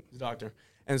 Okay. He's a doctor.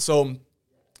 And so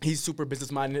he's super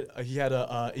business-minded. He had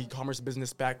a e-commerce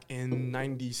business back in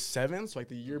 97, so like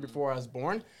the year before I was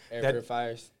born. Air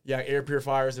purifiers. Yeah, air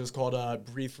purifiers. It was called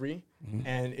Breathe Free,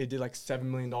 and it did like $7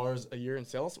 million a year in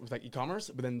sales with like e-commerce.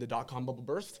 But then the dot-com bubble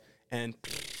burst, and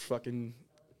fucking,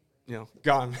 you know,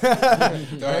 gone.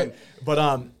 Right?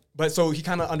 But so he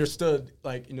kind of understood,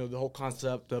 like, you know, the whole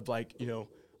concept of, like, you know,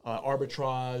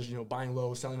 arbitrage, you know, buying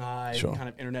low, selling high, Sure. kind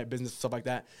of internet business, stuff like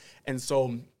that. And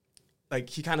so, like,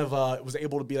 he kind of was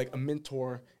able to be like a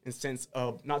mentor in sense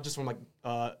of not just from like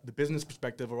the business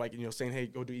perspective or like, you know, saying, hey,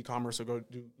 go do e-commerce or go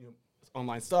do, you know,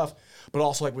 online stuff, but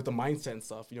also like with the mindset and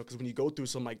stuff, you know, because when you go through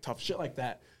some like tough shit like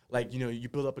that, like, you know, you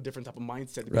build up a different type of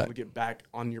mindset to be able to get back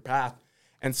on your path.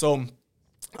 And so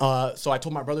So I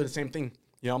told my brother the same thing.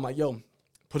 You know, I'm like, yo,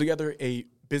 put together a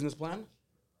business plan,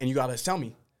 and you gotta sell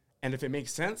me. And if it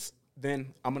makes sense,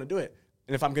 then I'm gonna do it.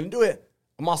 And if I'm gonna do it,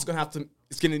 I'm also gonna have to.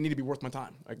 It's gonna need to be worth my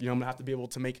time. Like, you know, I'm gonna have to be able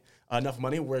to make enough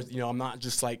money where, you know, I'm not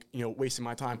just like, you know, wasting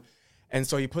my time. And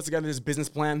so he puts together this business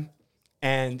plan,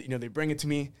 and, you know, they bring it to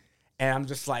me, and I'm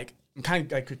just like, I'm kind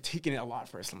of like critiquing it a lot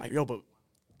first. I'm like, yo, but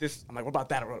this. I'm like, what about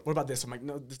that? Or what about this? I'm like,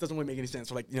 no, this doesn't really make any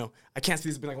sense. Or like, you know, I can't see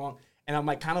this being like long. And I'm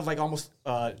like, kind of like almost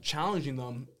challenging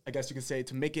them, I guess you could say,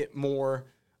 to make it more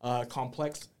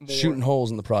complex. More, Shooting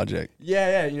holes in the project.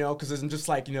 Yeah, you know, because it's just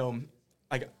like, you know,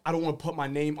 like, I don't want to put my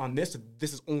name on this.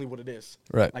 This is only what it is.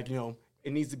 Right. Like, you know,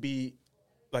 it needs to be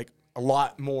like a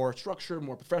lot more structured,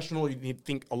 more professional. You need to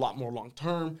think a lot more long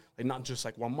term, like not just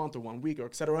like 1 month or 1 week or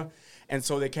et cetera. And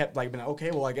so they kept like being like,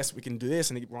 okay, well, I guess we can do this.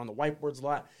 And they were on the whiteboards a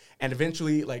lot. And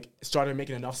eventually, like, it started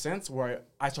making enough sense where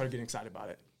I started getting excited about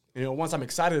it. You know, once I'm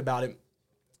excited about it,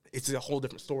 it's a whole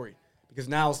different story. Because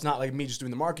now it's not like me just doing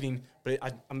the marketing, but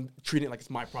I'm treating it like it's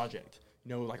my project.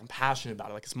 You know, like I'm passionate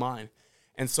about it, like it's mine.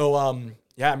 And so,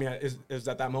 yeah, I mean, it was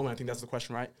at that moment, I think that's the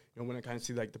question, right? You know, when I kind of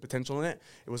see like the potential in it,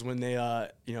 it was when they,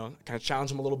 you know, kind of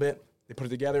challenged them a little bit. They put it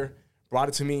together, brought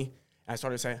it to me, and I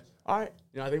started saying, all right,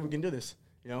 you know, I think we can do this,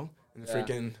 you know? And the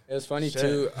freaking It was funny shit.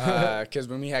 too, because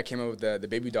when we had came up with the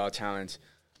baby doll challenge,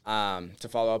 to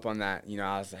follow up on that, you know,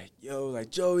 I was like, yo,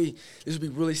 like, Joey, this would be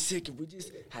really sick if we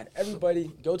just had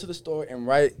everybody go to the store and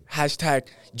write hashtag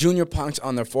Junior Punks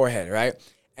on their forehead, right?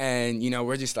 And, you know,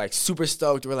 we're just, like, super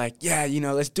stoked. We're like, yeah, you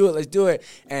know, let's do it.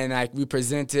 And, like, we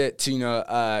present it to, you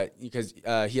know, because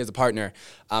he has a partner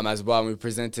as well. And we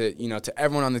present it, you know, to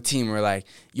everyone on the team. We're like,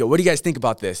 yo, what do you guys think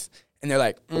about this? And they're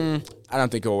like, I don't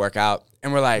think it will work out.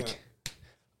 And we're like,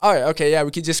 all right, okay, yeah,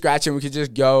 we could just scratch it. We could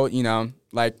just go, you know,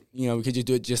 like, you know, we could just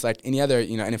do it just like any other,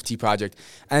 you know, NFT project.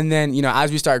 And then, you know,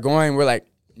 as we start going, we're like,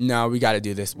 no, we got to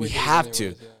do this. We have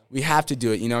to. We have to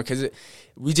do it, you know, because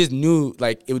we just knew,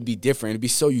 like, it would be different. It'd be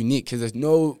so unique because there's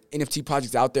no NFT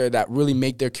projects out there that really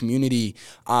make their community,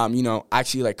 you know,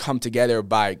 actually, like, come together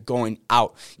by going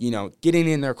out, you know, getting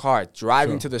in their car,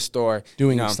 driving to the store.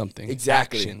 Doing you know, something.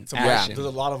 Exactly. Action. There's a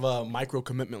lot of micro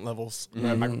commitment levels,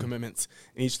 right? Micro commitments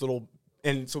in each little.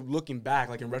 And so looking back,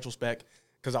 like in retrospect,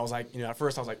 because I was like, you know, at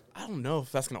first I was like, I don't know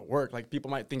if that's going to work. Like, people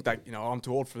might think that, you know, I'm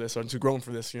too old for this or I'm too grown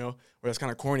for this, you know, or that's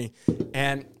kind of corny.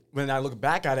 And when I look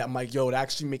back at it, I'm like, yo, it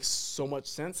actually makes so much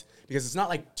sense because it's not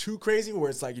like too crazy where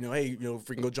it's like, you know, hey, you know, if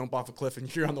we can go jump off a cliff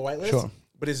and you're on the whitelist. Sure.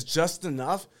 But it's just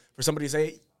enough for somebody to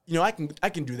say, you know, I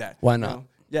can do that. Why you not? know?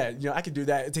 Yeah, you know, I could do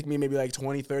that. It'd take me maybe like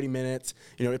 20, 30 minutes.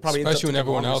 You know, it probably Especially when ends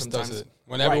up taking everyone longer else does sometimes. it.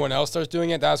 When everyone else starts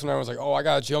doing it, that's when everyone's like, oh, I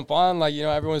got to jump on. Like, you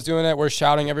know, everyone's doing it. We're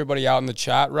shouting everybody out in the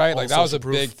chat, right? Like, that was a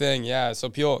social proof. big thing. Yeah. So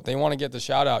people, they want to get the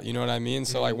shout out. You know what I mean?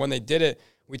 So, like, when they did it,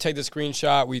 we take the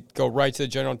screenshot. We go right to the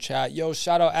general chat. Yo,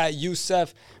 shout out at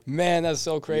Youssef. Man, that's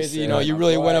so crazy. You know, you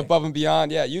really went above and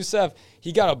beyond. Yeah, Youssef,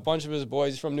 he got a bunch of his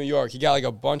boys from New York. He got, like,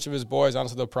 a bunch of his boys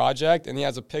onto the project. And he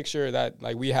has a picture that,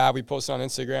 like, we posted on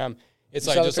Instagram. It's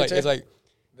like, just like, it's like,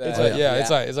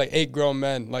 it's like 8 grown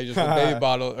men, like just with baby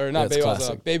bottle or not baby bottles,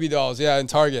 baby dolls, in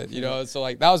Target, you know. So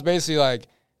like that was basically like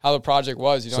how the project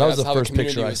was, you know. So that was that's the how first the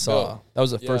community picture I was saw. built. That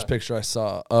was the first picture I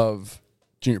saw of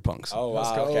Junior Punks. Oh,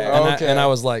 wow. And, Okay. and I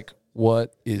was like,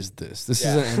 what is this? This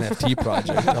is an NFT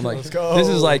project. I'm like, this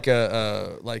is like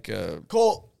a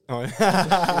Colt. yeah,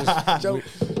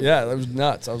 that was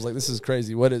nuts. I was like, this is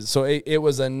crazy. What is so it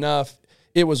was enough.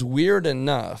 It was weird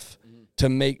enough to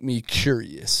make me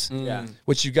curious. Yeah.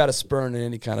 Which you got to spurn in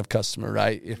any kind of customer,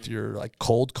 right? If you're like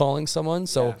cold calling someone.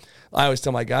 So I always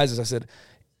tell my guys, as I said,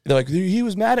 they're like, he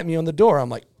was mad at me on the door. I'm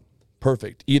like,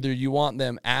 perfect. Either you want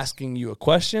them asking you a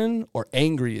question or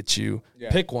angry at you.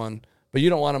 Yeah. Pick one. But you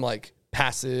don't want them like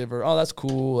passive or, oh, that's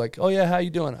cool. Like, oh yeah, how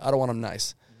you doing? I don't want them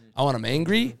nice. I want them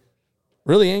angry,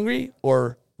 really angry,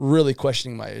 or really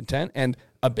questioning my intent. And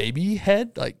a baby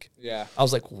head, like, I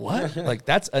was like, what? Like,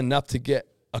 that's enough to get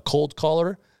a cold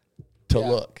caller to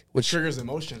look, which Triggers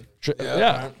emotion.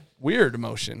 weird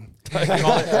emotion.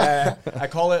 I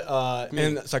call it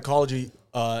in psychology,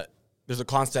 there's a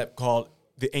concept called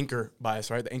the anchor bias,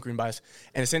 right? The anchoring bias.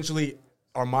 And essentially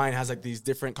our mind has like these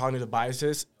different cognitive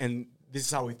biases, and this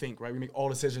is how we think, right? We make all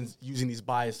decisions using these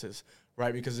biases,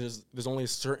 right? Because there's only a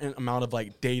certain amount of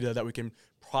like data that we can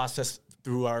process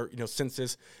through our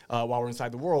senses while we're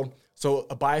inside the world. So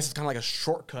a bias is kind of like a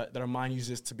shortcut that our mind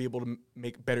uses to be able to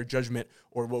make better judgment,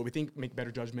 or what we think make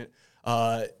better judgment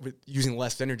with using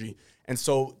less energy. And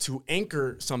so to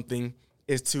anchor something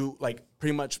is to like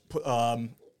pretty much put,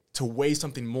 to weigh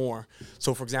something more.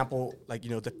 So for example, like, the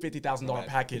 $50,000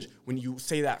 package, when you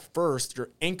say that first,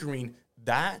 you're anchoring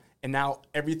that, and now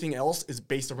everything else is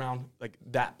based around like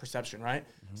that perception, right?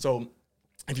 So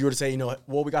if you were to say,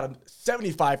 well, we got a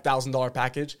 $75,000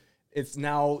 package, it's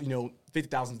now,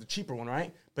 $50,000 is the cheaper one,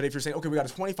 right? But if you're saying, okay, we got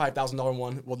a $25,000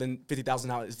 one, well, then $50,000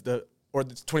 now is or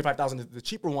the $25,000 is the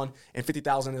cheaper one, and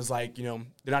 $50,000 is like, they're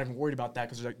not even worried about that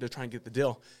because they're trying to get the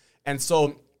deal. And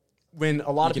so when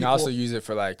a lot of people... You can also use it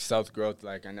for like self-growth,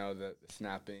 like I know the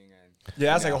snapping and...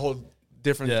 Yeah, that's like a whole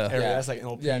different area. Yeah. That's like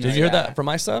NLP. Yeah, Did you hear that from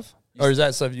my stuff? Or is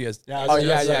that stuff you guys... Yeah, Oh,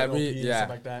 that's yeah, like NLP, yeah. stuff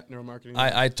like that, neuromarketing.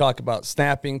 I talk about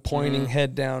snapping, pointing,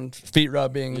 head down, feet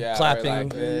rubbing, yeah, clapping, or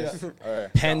like this,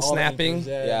 or- pen All the snapping. anchors,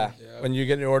 yeah. When you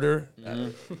get an order,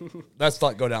 let's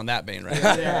not go down that vein, right?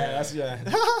 that's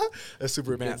that's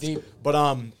super advanced. deep.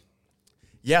 But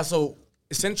yeah. So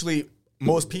essentially,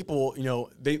 most people,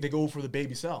 they go for the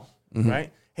baby sell,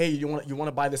 right? Hey, you want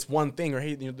to buy this one thing, or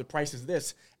hey, the price is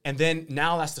this, and then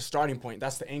now that's the starting point.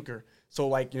 That's the anchor. So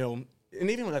like and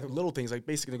even like little things like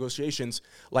basic negotiations.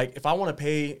 Like if I want to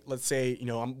pay, let's say,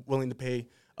 I'm willing to pay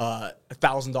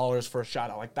 $1,000 for a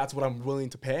shout out. Like that's what I'm willing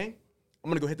to pay. I'm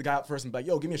gonna go hit the guy up first and be like,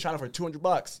 yo, give me a shout out for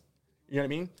 $200. You know what I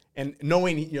mean? And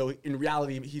knowing, in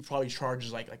reality, he probably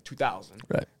charges like 2,000.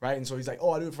 Right. And so he's like, oh,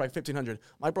 I'll do it for like 1,500.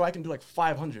 Like, bro, I can do like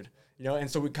 500. And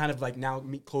so we kind of like now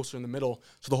meet closer in the middle.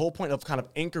 So the whole point of kind of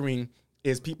anchoring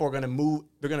is people are gonna move.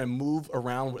 They're gonna move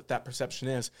around what that perception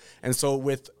is. And so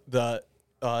with the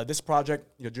this project,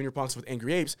 Junior Punks with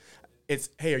Angry Apes, it's,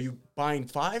 hey, are you buying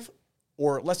 5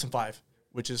 or less than 5?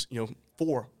 Which is 4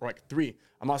 or like 3.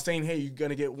 I'm not saying, hey, you're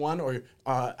gonna get 1 or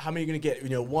how many you're gonna get.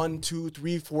 1, 2,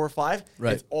 3, 4, 5.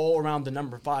 Right. It's all around the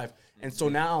number 5. And so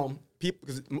now people,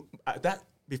 because that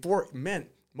before it meant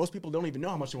most people don't even know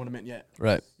how much they want to mint yet.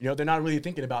 Right. They're not really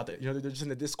thinking about that. They're just in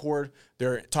the Discord.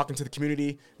 They're talking to the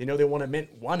community. They know they want to mint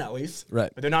 1 at least.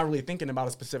 Right. But they're not really thinking about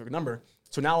a specific number.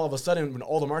 So now all of a sudden, when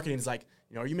all the marketing is like,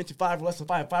 are you minting 5 or less than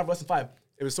 5? 5 less than 5.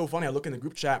 It was so funny. I look in the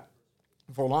group chat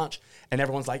before launch, and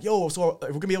everyone's like, yo, so we're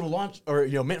gonna be able to launch or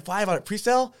mint 5 out of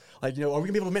pre-sale? Like, are we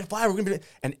gonna be able to mint 5? We're gonna be,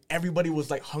 and everybody was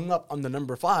like hung up on the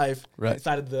number 5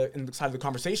 inside of the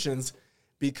conversations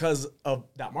because of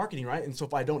that marketing, right? And so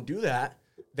if I don't do that,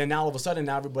 then now all of a sudden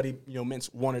everybody mints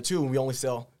 1 or 2, and we only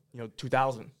sell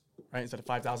 2,000, right, instead of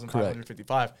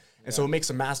 5,555. And so it makes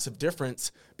a massive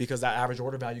difference because that average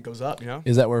order value goes up.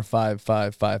 Is that where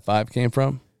 5555 came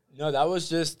from? No, that was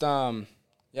just that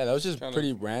was just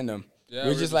pretty random. Yeah,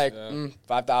 we were just like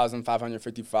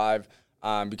 5,555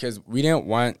 because we didn't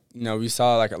want, we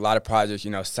saw like a lot of projects,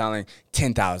 selling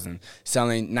 10,000,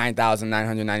 selling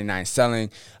 9,999, selling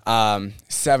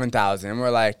 7,000, and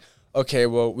we're like, okay,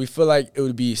 well, we feel like it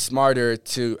would be smarter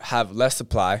to have less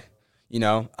supply,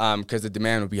 because the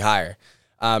demand would be higher.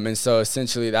 And so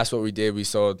essentially that's what we did. We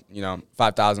sold,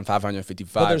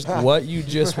 5,555. But what you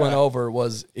just went over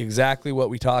was exactly what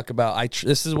we talk about.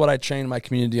 This is what I train my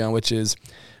community on, which is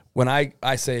when I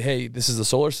say, hey, this is the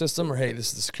solar system, or hey, this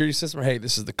is the security system, or hey,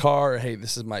 this is the car, or hey,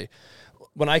 this is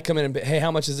when I come in and, hey, how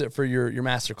much is it for your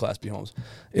masterclass, B Holmes?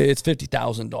 It's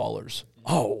 $50,000.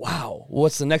 Oh, wow.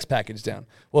 What's the next package down?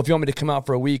 Well, if you want me to come out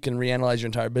for a week and reanalyze your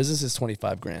entire business, it's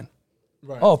 $25,000.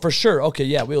 Right. Oh, for sure. Okay,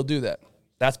 yeah, we'll do that.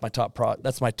 That's my top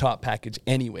that's my top package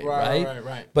anyway, right?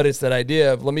 Right. But it's that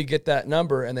idea of let me get that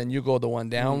number and then you go the one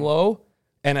down low,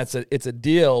 and it's a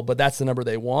deal, but that's the number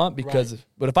they want because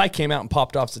but if I came out and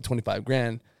popped off to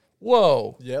 $25,000,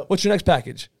 whoa, what's your next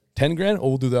package? $10,000? Oh,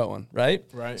 we'll do that one, right?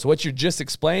 Right. So what you're just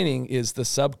explaining is the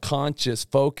subconscious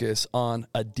focus on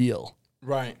a deal.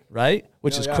 Right.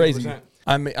 Which is crazy. 100%.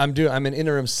 I'm an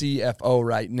interim CFO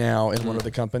right now in one of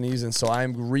the companies, and so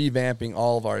I'm revamping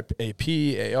all of our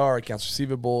AP, AR, accounts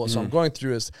receivable. So I'm going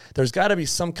through this. There's got to be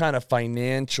some kind of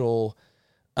financial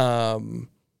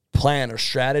plan or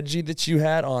strategy that you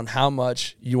had on how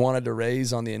much you wanted to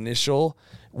raise on the initial.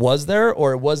 Was there?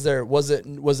 What's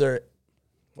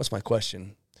my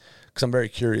question? Because I'm very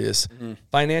curious.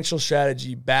 Financial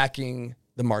strategy backing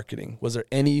the marketing. Was there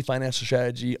any financial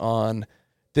strategy on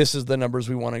this is the numbers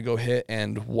we want to go hit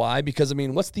and why? Because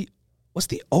what's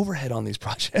the overhead on these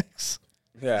projects?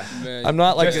 Yeah, Man, I'm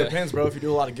not like It depends, bro. If you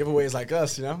do a lot of giveaways like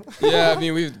us, Yeah, but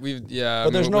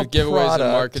there's no with giveaways product.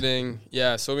 and marketing.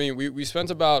 Yeah, so we spent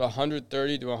about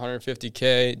 130 to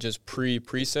 150K just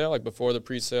pre-sale, like before the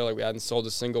pre-sale, like we hadn't sold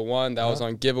a single one. That was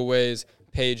on giveaways,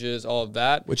 pages, all of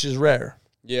that. which is rare.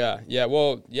 Yeah.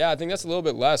 Well, I think that's a little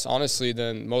bit less, honestly,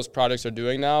 than most projects are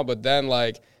doing now. But then,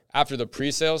 like, after the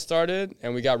pre-sale started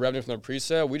and we got revenue from the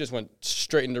pre-sale, we just went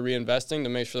straight into reinvesting to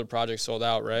make sure the project sold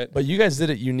out, right? But you guys did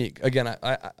it unique. Again,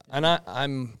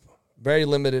 I'm very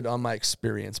limited on my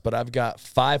experience, but I've got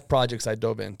 5 projects I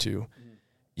dove into.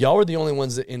 Y'all were the only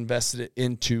ones that invested it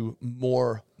into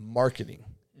more marketing,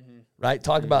 right?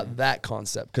 Talk about that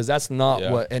concept, because that's not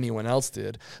what anyone else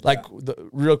did. Like,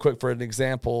 real quick for an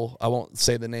example, I won't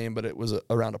say the name, but it was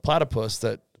around a platypus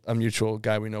that a mutual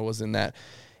guy we know was in that.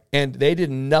 And they did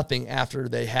nothing after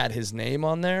they had his name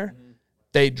on there.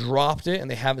 They dropped it, and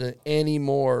they haven't done any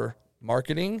more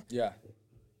marketing. Yeah.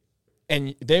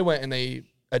 And they went and they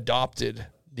adopted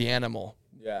the animal,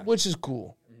 which is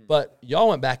cool. Mm-hmm. But y'all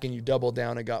went back and you doubled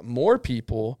down and got more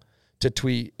people to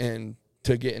tweet and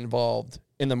to get involved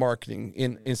in the marketing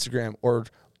in Instagram, or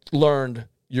learned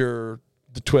the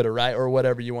Twitter, right? Or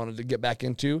whatever you wanted to get back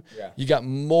into. Yeah. You got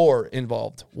more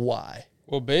involved. Why?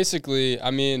 Well, basically,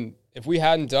 I mean, if we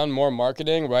hadn't done more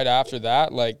marketing right after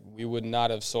that, like, we would not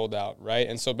have sold out, right?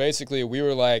 And so basically we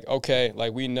were like, okay,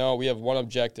 like, we know we have one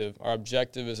objective. Our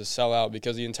objective is to sell out,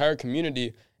 because the entire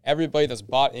community, everybody that's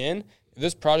bought in, if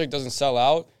this project doesn't sell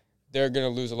out, they're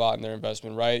going to lose a lot in their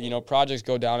investment, right? You know, projects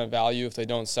go down in value if they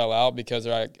don't sell out, because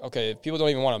they're like, okay, if people don't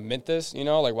even want to mint this, you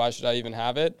know, like, why should I even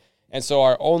have it? And so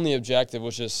our only objective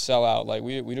was just sell out. Like,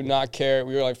 we do not care.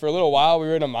 We were like, for a little while, we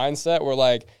were in a mindset where,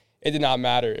 like, it did not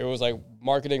matter. It was like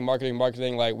marketing.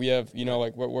 Like, we have, you know,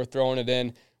 like, we're throwing it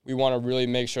in. We want to really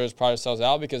make sure this product sells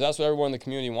out, because that's what everyone in the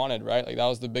community wanted, right? Like, that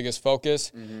was the biggest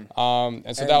focus. And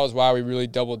so that was why we really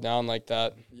doubled down like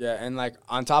that. Yeah, and, like,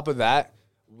 on top of that,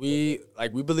 we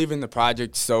believe in the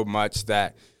project so much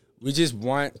that we just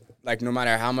want, like, no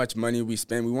matter how much money we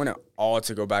spend, we want it all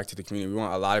to go back to the community. We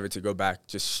want a lot of it to go back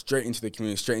just straight into the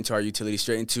community, straight into our utility,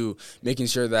 straight into making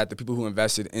sure that the people who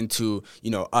invested into, you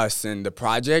know, us and the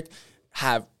project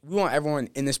we want everyone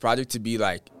in this project to be,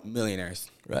 like,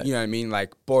 millionaires. Right. You know what I mean?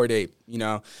 Like, Bored Ape, you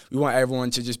know. We want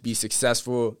everyone to just be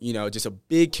successful, you know, just a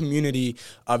big community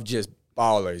of just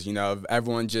ballers, you know, of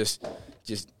everyone just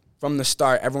from the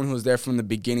start, everyone who was there from the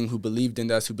beginning, who believed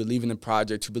in us, who believed in the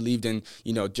project, who believed in,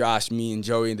 you know, Josh, me, and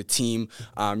Joey, and the team,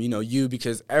 you know,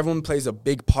 because everyone plays a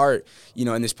big part, you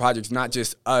know, in this project. It's not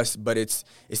just us, but it's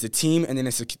the team, and then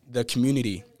it's the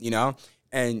community, you know.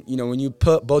 And, you know, when you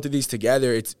put both of these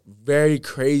together, it's very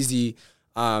crazy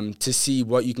to see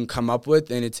what you can come up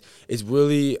with. And it's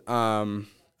really,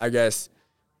 I guess,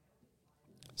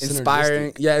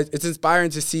 inspiring. Yeah, it's inspiring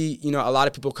to see, you know, a lot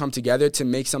of people come together to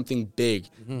make something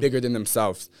bigger than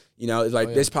themselves. You know, it's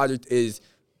like, this project is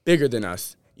bigger than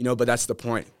us, you know, but that's the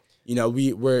point. You know,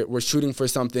 we're shooting for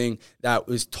something that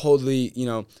was totally, you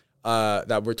know,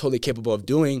 that we're totally capable of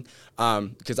doing,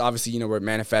 because obviously, you know, we're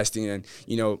manifesting, and,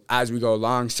 you know, as we go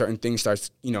along, certain things start,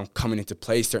 you know, coming into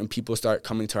place, certain people start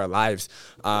coming into our lives,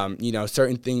 you know,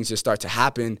 certain things just start to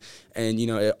happen, and, you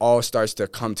know, it all starts to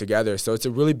come together. So it's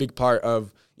a really big part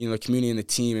of, you know, the community and the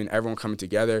team and everyone coming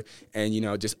together, and, you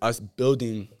know, just us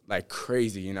building like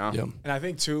crazy, you know? Yep. And I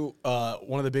think too,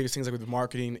 one of the biggest things, like with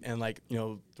marketing and, like, you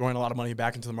know, throwing a lot of money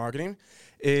back into the marketing,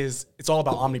 is it's all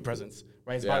about omnipresence,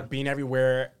 right? It's about being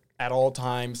everywhere at all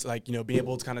times, like, you know, being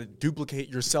able to kind of duplicate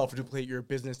yourself, or duplicate your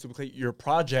business, duplicate your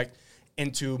project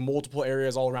into multiple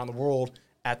areas all around the world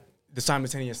at the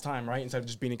simultaneous time, right? Instead of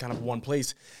just being in kind of one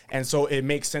place. And so it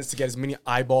makes sense to get as many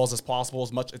eyeballs as possible,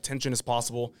 as much attention as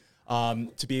possible,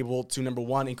 to be able to, number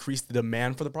one, increase the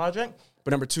demand for the project,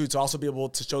 but number two, to also be able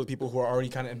to show the people who are already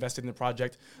kind of invested in the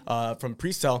project from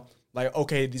pre-sale, like,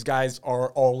 okay, these guys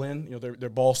are all in, you know, they're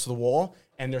balls to the wall,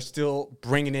 and they're still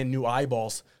bringing in new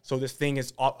eyeballs. So this thing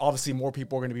is obviously more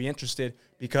people are going to be interested,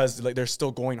 because, like, they're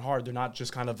still going hard. They're not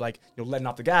just kind of, like, you know, letting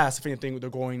off the gas. If anything, they're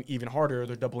going even harder.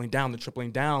 They're doubling down. They're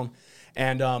tripling down.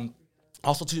 And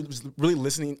also, too, was really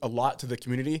listening a lot to the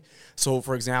community. So,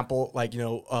 for example, like, you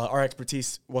know, our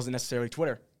expertise wasn't necessarily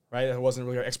Twitter, right? That wasn't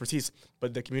really our expertise.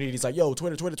 But the community is like, yo,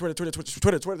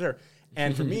 Twitter.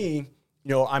 And for me, you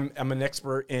know, I'm an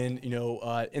expert in, you know,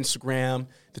 Instagram,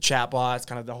 the chatbots,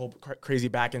 kind of the whole crazy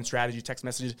back-end strategy, text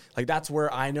messages. Like, that's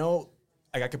where I know,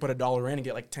 like, I could put $1 in and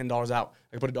get, like, $10 out.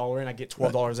 I could put $1 in, I get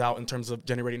 $12 out in terms of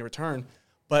generating a return.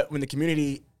 But when the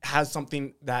community has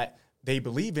something that they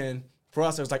believe in, for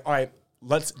us, it was like, all right,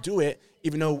 let's do it,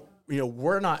 even though, you know,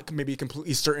 we're not maybe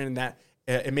completely certain that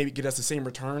it maybe get us the same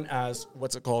return as,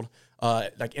 what's it called,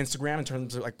 like Instagram, in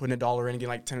terms of, like, putting $1 in and getting,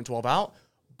 like, 10 and 12 out.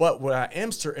 But what I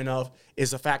am certain of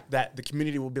is the fact that the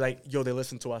community will be like, yo, they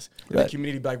listen to us. Right. The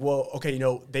community will be like, well, okay, you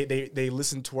know, they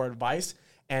listen to our advice,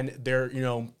 and they're, you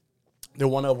know, they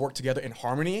want to work together in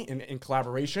harmony, in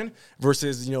collaboration,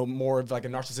 versus, you know, more of like a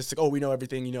narcissistic, oh, we know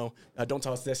everything, you know, don't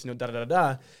tell us this, you know,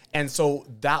 da-da-da-da. And so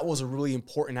that was a really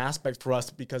important aspect for us,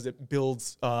 because it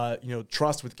builds, you know,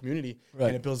 trust with community,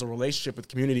 and it builds a relationship with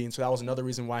community. And so that was another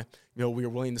reason why, you know, we were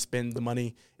willing to spend the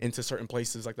money into certain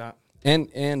places like that.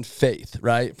 And faith,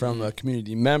 right, from a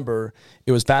community member.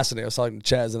 It was fascinating. I was talking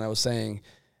to Chaz, and I was saying,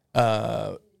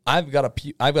 I've got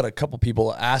a couple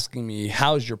people asking me,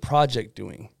 how's your project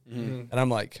doing? And I'm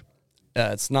like,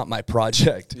 It's not my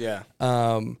project. Yeah.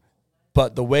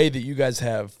 But the way that you guys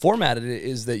have formatted it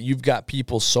is that you've got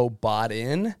people so bought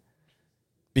in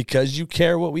because you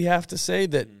care what we have to say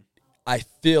that I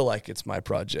feel like it's my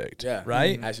project. Yeah.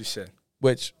 Right? As you should.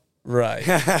 Which, right.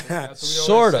 That's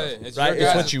Sort what we always of. say. It's Right? your It's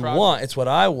guys' what you project. want. It's what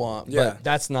I want. Yeah. But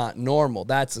that's not normal.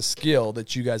 That's a skill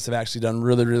that you guys have actually done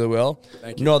really, really well.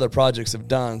 Thank you. No other projects have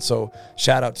done. So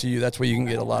shout out to you. That's where you can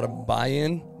get a lot of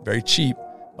buy-in, very cheap,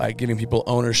 by giving people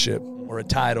ownership or a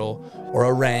title or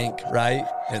a rank, right?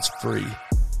 And it's free.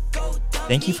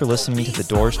 Thank you for listening to the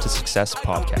Doors to Success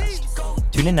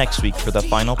podcast. Tune in next week for the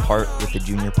final part with the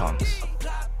Junior Punks.